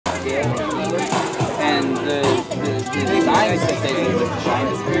scale. And the design is just a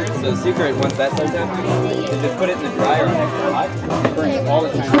shine spirit. So the secret, once that starts happening, is just put it in the dryer on extra hot. It burns all the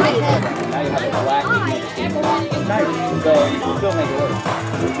time. Now you have a black shine. So you can still make it work.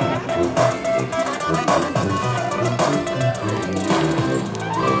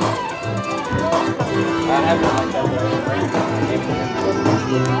 I have it like that.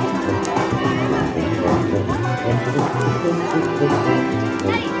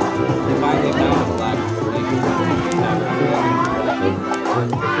 They finally found a black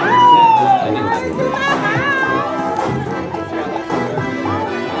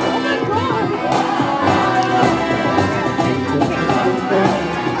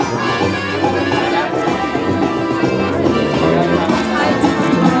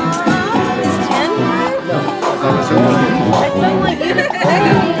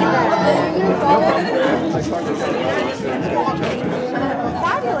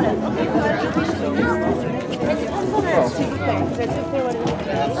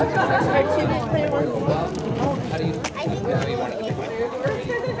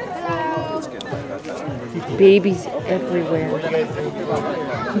Babies everywhere.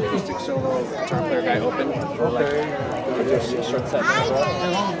 Acoustic solo, guitar player guy open. Okay. Just short set.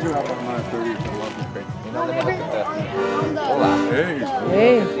 Hola. Hey.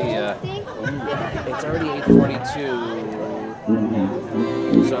 Hey. It's already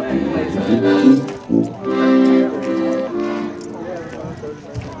 8:42. So I can play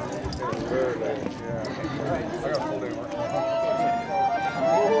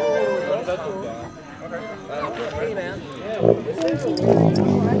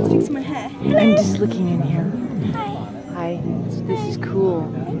I'm just looking in here. Hi. This is cool.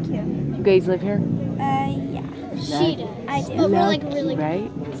 Thank you. You guys live here? Yeah. She does. I do. We're like really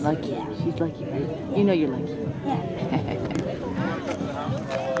right? Lucky. Yeah. She's lucky, right? You know you're lucky. Yeah.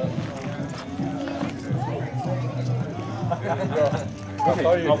 I'll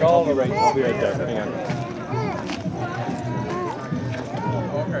be right there. Hang on.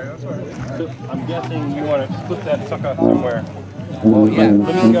 So I'm guessing you want to put that sucker somewhere. Well, yeah.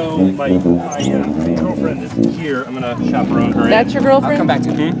 Let me go. My girlfriend is here. I'm gonna chaperone her. That's your girlfriend? I'll come back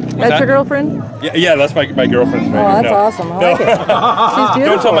to you. That's your girlfriend? Yeah, that's my girlfriend. Oh, that's awesome. I like it. She's beautiful.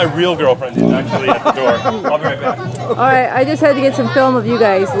 Don't tell my real girlfriend who's actually at the door. I'll be right back. All right, I just had to get some film of you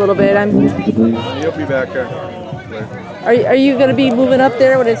guys a little bit. You'll be back later. Are you going to be moving up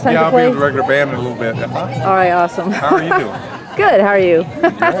there when it's time to play? Yeah, I'll be in the regular band in a little bit. All right, awesome. How are you doing? Good, how are you?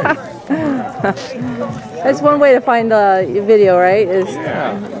 That's one way to find your video, right? Is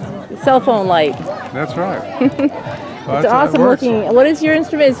cell phone light. That's right. It's awesome looking. What is your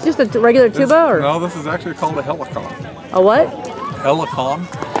instrument? It's just a regular tuba? Or? No, this is actually called a helicon. A what? Helicon.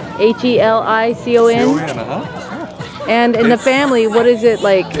 Helicon? C-O-N, And in the family, what is it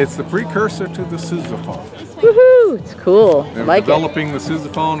like? It's the precursor to the sousaphone. Woohoo! It's cool. They were Like developing the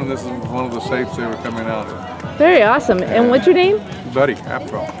sousaphone, and this is one of the shapes they were coming out in. Very awesome. And what's your name? Buddy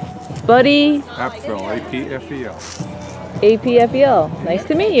Apfel. Buddy? Apfel, A-P-F-E-L. A-P-F-E-L. Nice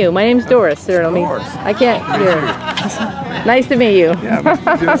to meet you. My name's Doris. Doris. I can't hear. Nice to meet you. Yeah,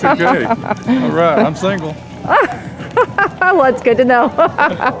 that's okay. All right, I'm single. Well, it's good to know.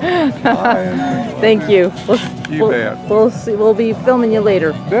 Thank you. You bet. We'll see. We'll be filming you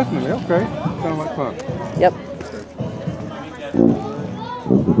later. Definitely, okay. Sounds like fun. Yep.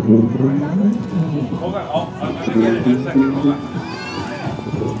 Hold on. I'm going to get it in a second. Hold on.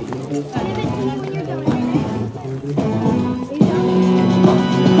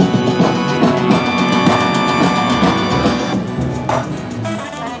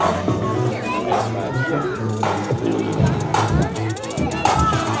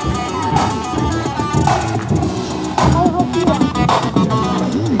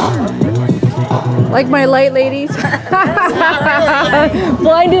 Like my light, ladies?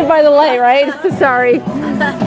 Blinded by the light, right? Sorry.